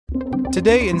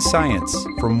Today in Science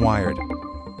from Wired.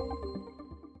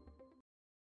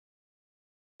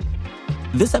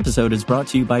 This episode is brought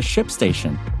to you by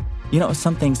ShipStation. You know,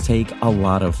 some things take a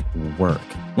lot of work,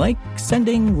 like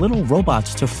sending little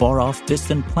robots to far-off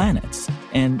distant planets.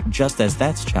 And just as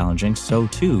that's challenging, so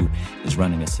too is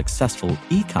running a successful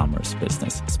e-commerce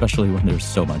business, especially when there's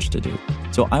so much to do.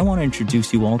 So I want to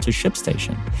introduce you all to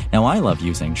ShipStation. Now, I love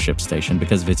using ShipStation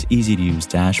because of its easy-to-use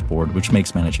dashboard, which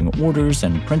makes managing orders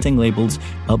and printing labels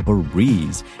a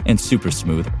breeze and super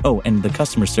smooth. Oh, and the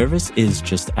customer service is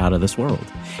just out of this world.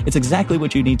 It's exactly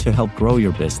what you need to help grow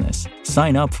your business.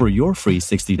 Sign up for your free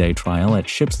 60-day trial at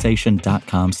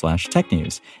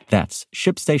shipstation.com/technews. That's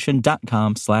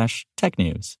shipstation.com/technews.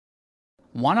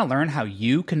 Want to learn how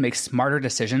you can make smarter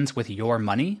decisions with your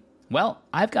money? Well,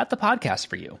 I've got the podcast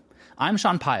for you. I'm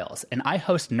Sean Piles, and I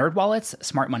host NerdWallet's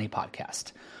Smart Money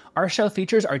Podcast. Our show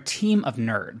features our team of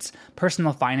nerds,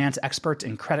 personal finance experts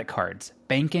in credit cards,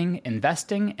 banking,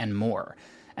 investing, and more.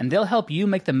 And they'll help you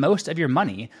make the most of your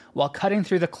money while cutting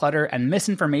through the clutter and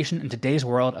misinformation in today's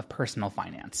world of personal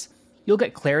finance. You'll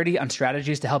get clarity on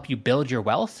strategies to help you build your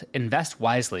wealth, invest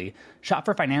wisely, shop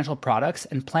for financial products,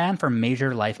 and plan for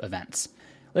major life events.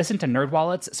 Listen to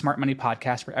NerdWallet's Smart Money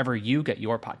Podcast wherever you get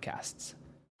your podcasts.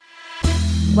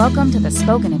 Welcome to the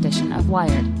spoken edition of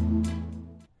Wired.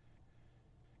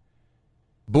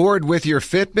 Bored with your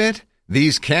Fitbit?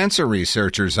 These cancer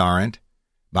researchers aren't.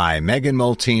 By Megan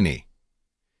Molteni.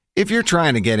 If you're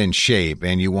trying to get in shape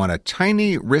and you want a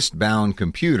tiny wrist-bound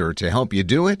computer to help you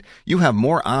do it, you have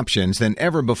more options than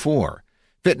ever before.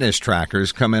 Fitness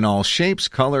trackers come in all shapes,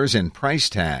 colors, and price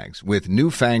tags with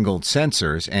newfangled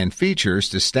sensors and features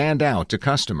to stand out to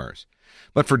customers.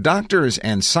 But for doctors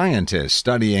and scientists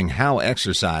studying how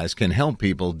exercise can help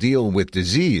people deal with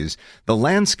disease, the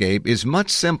landscape is much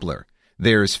simpler.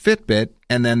 There's Fitbit,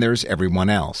 and then there's everyone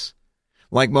else.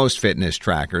 Like most fitness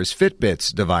trackers,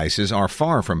 Fitbit's devices are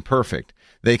far from perfect.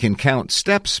 They can count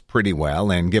steps pretty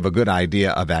well and give a good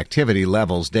idea of activity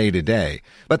levels day to day,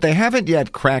 but they haven't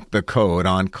yet cracked the code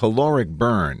on caloric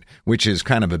burn, which is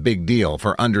kind of a big deal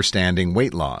for understanding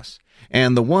weight loss.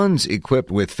 And the ones equipped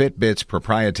with Fitbit's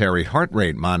proprietary heart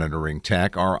rate monitoring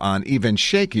tech are on even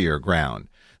shakier ground.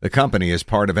 The company is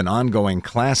part of an ongoing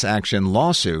class action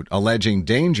lawsuit alleging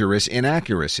dangerous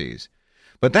inaccuracies.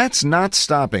 But that's not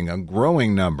stopping a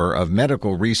growing number of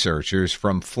medical researchers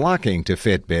from flocking to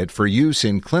Fitbit for use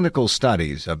in clinical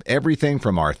studies of everything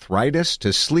from arthritis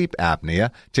to sleep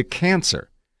apnea to cancer.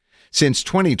 Since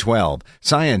 2012,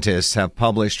 scientists have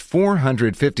published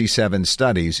 457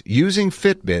 studies using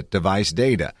Fitbit device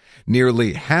data,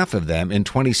 nearly half of them in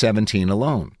 2017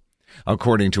 alone.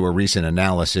 According to a recent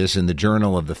analysis in the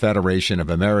Journal of the Federation of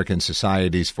American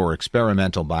Societies for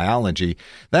Experimental Biology,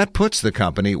 that puts the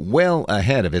company well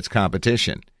ahead of its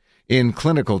competition. In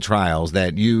clinical trials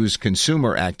that use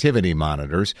consumer activity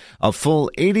monitors, a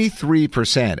full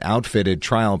 83% outfitted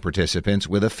trial participants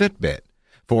with a Fitbit.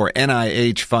 For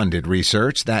NIH-funded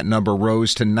research, that number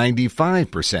rose to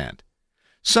 95%.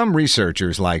 Some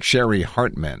researchers like Sherry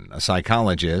Hartman, a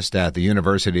psychologist at the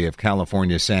University of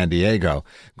California, San Diego,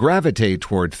 gravitate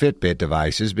toward Fitbit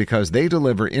devices because they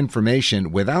deliver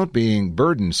information without being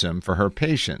burdensome for her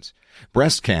patients.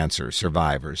 Breast cancer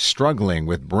survivors struggling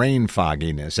with brain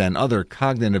fogginess and other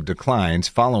cognitive declines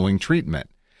following treatment.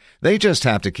 They just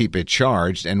have to keep it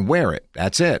charged and wear it.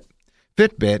 That's it.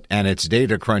 Fitbit and its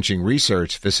data-crunching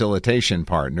research facilitation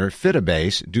partner,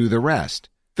 Fitabase, do the rest.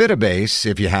 Fitabase,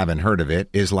 if you haven't heard of it,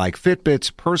 is like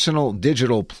Fitbit's personal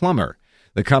digital plumber.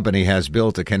 The company has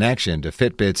built a connection to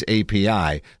Fitbit's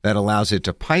API that allows it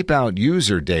to pipe out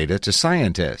user data to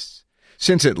scientists.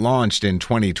 Since it launched in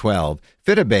 2012,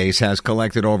 Fitabase has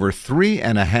collected over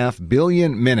 3.5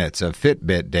 billion minutes of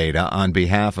Fitbit data on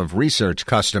behalf of research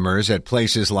customers at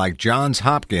places like Johns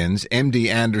Hopkins, MD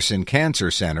Anderson Cancer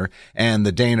Center, and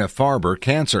the Dana-Farber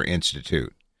Cancer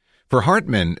Institute. For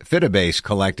Hartman, Fitabase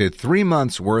collected 3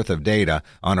 months' worth of data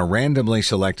on a randomly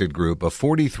selected group of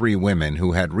 43 women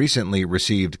who had recently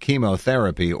received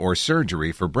chemotherapy or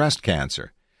surgery for breast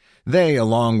cancer. They,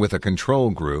 along with a control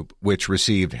group, which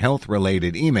received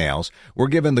health-related emails, were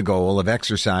given the goal of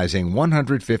exercising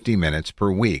 150 minutes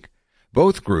per week.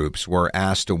 Both groups were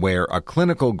asked to wear a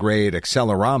clinical-grade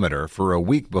accelerometer for a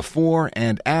week before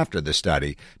and after the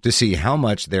study to see how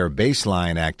much their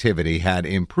baseline activity had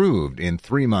improved in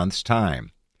 3 months'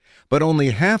 time. But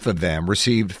only half of them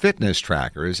received fitness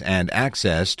trackers and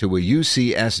access to a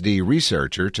UCSD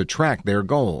researcher to track their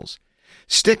goals.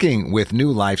 Sticking with new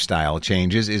lifestyle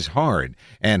changes is hard,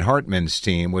 and Hartman's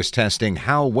team was testing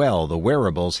how well the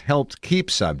wearables helped keep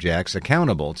subjects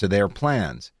accountable to their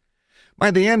plans. By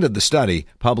the end of the study,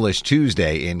 published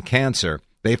Tuesday in Cancer,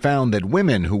 They found that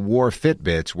women who wore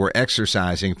Fitbits were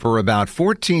exercising for about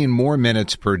 14 more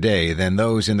minutes per day than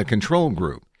those in the control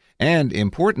group. And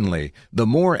importantly, the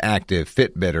more active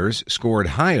Fitbitters scored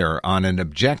higher on an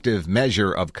objective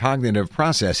measure of cognitive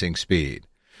processing speed.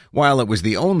 While it was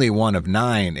the only one of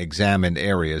 9 examined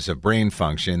areas of brain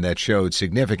function that showed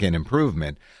significant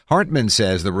improvement, Hartman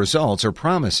says the results are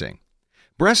promising.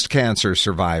 Breast cancer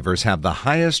survivors have the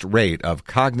highest rate of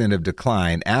cognitive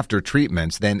decline after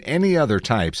treatments than any other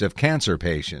types of cancer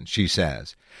patients, she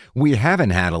says. We haven't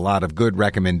had a lot of good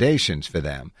recommendations for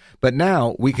them, but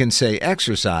now we can say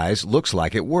exercise looks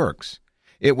like it works.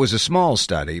 It was a small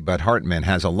study, but Hartman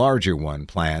has a larger one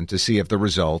planned to see if the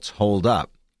results hold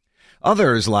up.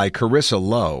 Others, like Carissa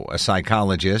Lowe, a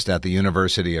psychologist at the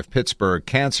University of Pittsburgh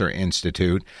Cancer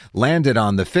Institute, landed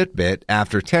on the Fitbit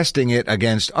after testing it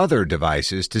against other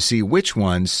devices to see which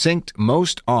ones synced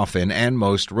most often and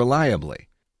most reliably.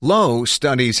 Lowe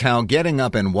studies how getting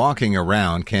up and walking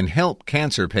around can help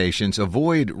cancer patients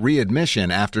avoid readmission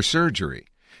after surgery.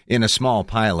 In a small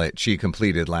pilot she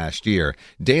completed last year,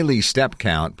 daily step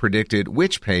count predicted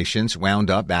which patients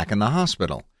wound up back in the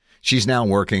hospital. She's now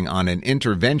working on an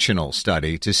interventional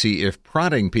study to see if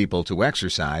prodding people to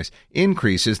exercise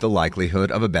increases the likelihood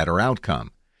of a better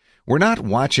outcome. We're not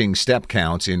watching step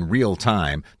counts in real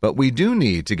time, but we do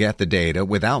need to get the data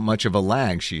without much of a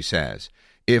lag, she says.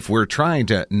 If we're trying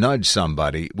to nudge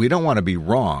somebody, we don't want to be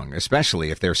wrong, especially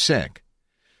if they're sick.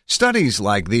 Studies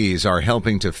like these are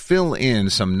helping to fill in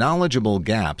some knowledgeable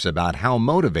gaps about how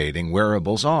motivating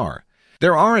wearables are.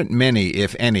 There aren't many,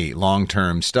 if any,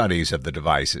 long-term studies of the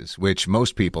devices, which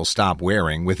most people stop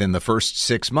wearing within the first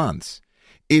 6 months.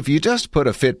 If you just put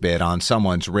a Fitbit on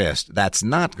someone's wrist, that's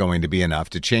not going to be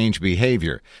enough to change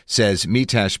behavior, says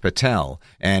Mitesh Patel,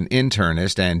 an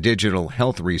internist and digital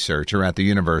health researcher at the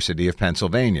University of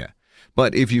Pennsylvania.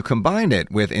 But if you combine it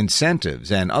with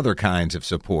incentives and other kinds of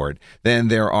support, then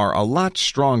there are a lot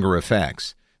stronger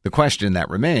effects. The question that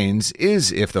remains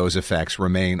is if those effects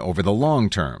remain over the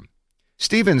long term.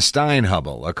 Stephen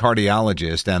Steinhubel, a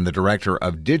cardiologist and the director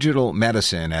of digital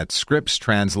medicine at Scripps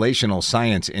Translational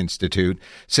Science Institute,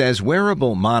 says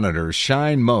wearable monitors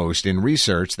shine most in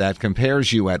research that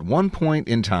compares you at one point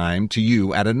in time to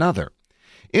you at another.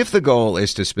 If the goal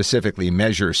is to specifically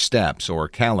measure steps or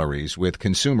calories with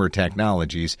consumer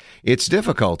technologies, it's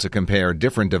difficult to compare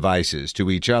different devices to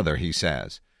each other, he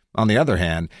says. On the other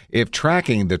hand, if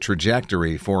tracking the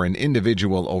trajectory for an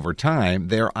individual over time,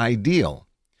 they're ideal.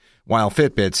 While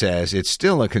Fitbit says it's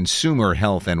still a consumer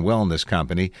health and wellness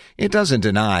company, it doesn't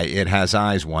deny it has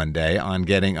eyes one day on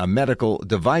getting a medical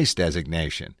device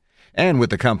designation. And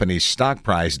with the company's stock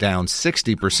price down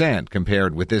 60%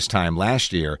 compared with this time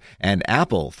last year and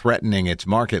Apple threatening its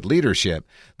market leadership,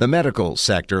 the medical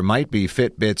sector might be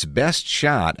Fitbit's best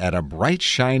shot at a bright,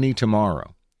 shiny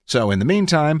tomorrow. So in the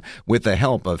meantime, with the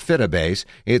help of Fitabase,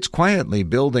 it's quietly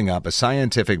building up a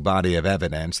scientific body of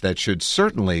evidence that should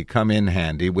certainly come in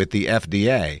handy with the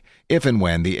FDA, if and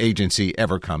when the agency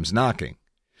ever comes knocking.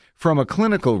 From a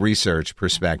clinical research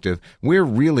perspective, we're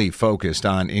really focused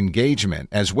on engagement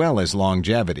as well as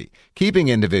longevity, keeping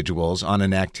individuals on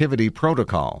an activity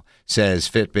protocol, says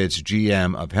Fitbit's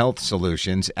GM of Health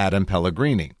Solutions, Adam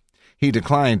Pellegrini. He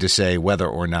declined to say whether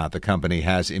or not the company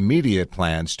has immediate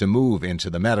plans to move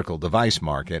into the medical device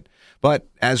market, but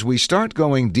as we start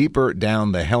going deeper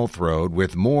down the health road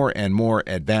with more and more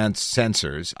advanced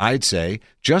sensors, I'd say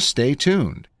just stay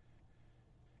tuned.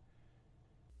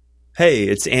 Hey,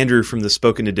 it's Andrew from the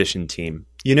Spoken Edition team.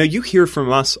 You know, you hear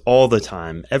from us all the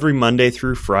time, every Monday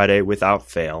through Friday without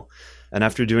fail. And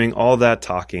after doing all that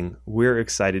talking, we're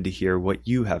excited to hear what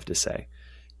you have to say.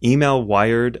 Email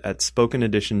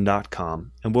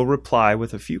wired@spokenedition.com and we'll reply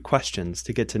with a few questions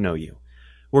to get to know you.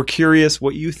 We're curious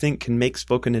what you think can make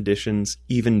Spoken Editions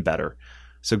even better.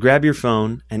 So grab your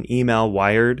phone and email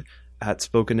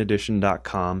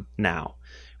wired@spokenedition.com now.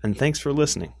 And thanks for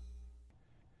listening.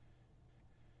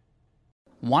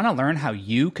 Want to learn how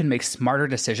you can make smarter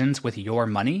decisions with your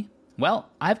money?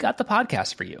 Well, I've got the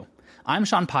podcast for you. I'm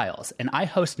Sean Piles, and I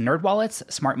host NerdWallet's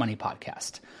Smart Money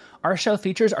Podcast. Our show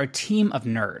features our team of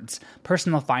nerds,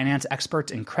 personal finance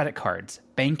experts in credit cards,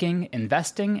 banking,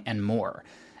 investing, and more.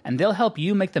 And they'll help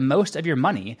you make the most of your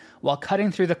money while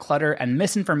cutting through the clutter and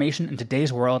misinformation in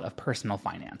today's world of personal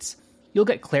finance. You'll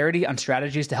get clarity on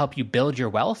strategies to help you build your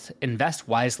wealth, invest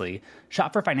wisely,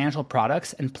 shop for financial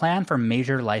products, and plan for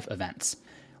major life events.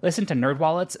 Listen to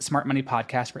NerdWallet's Smart Money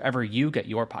Podcast wherever you get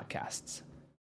your podcasts.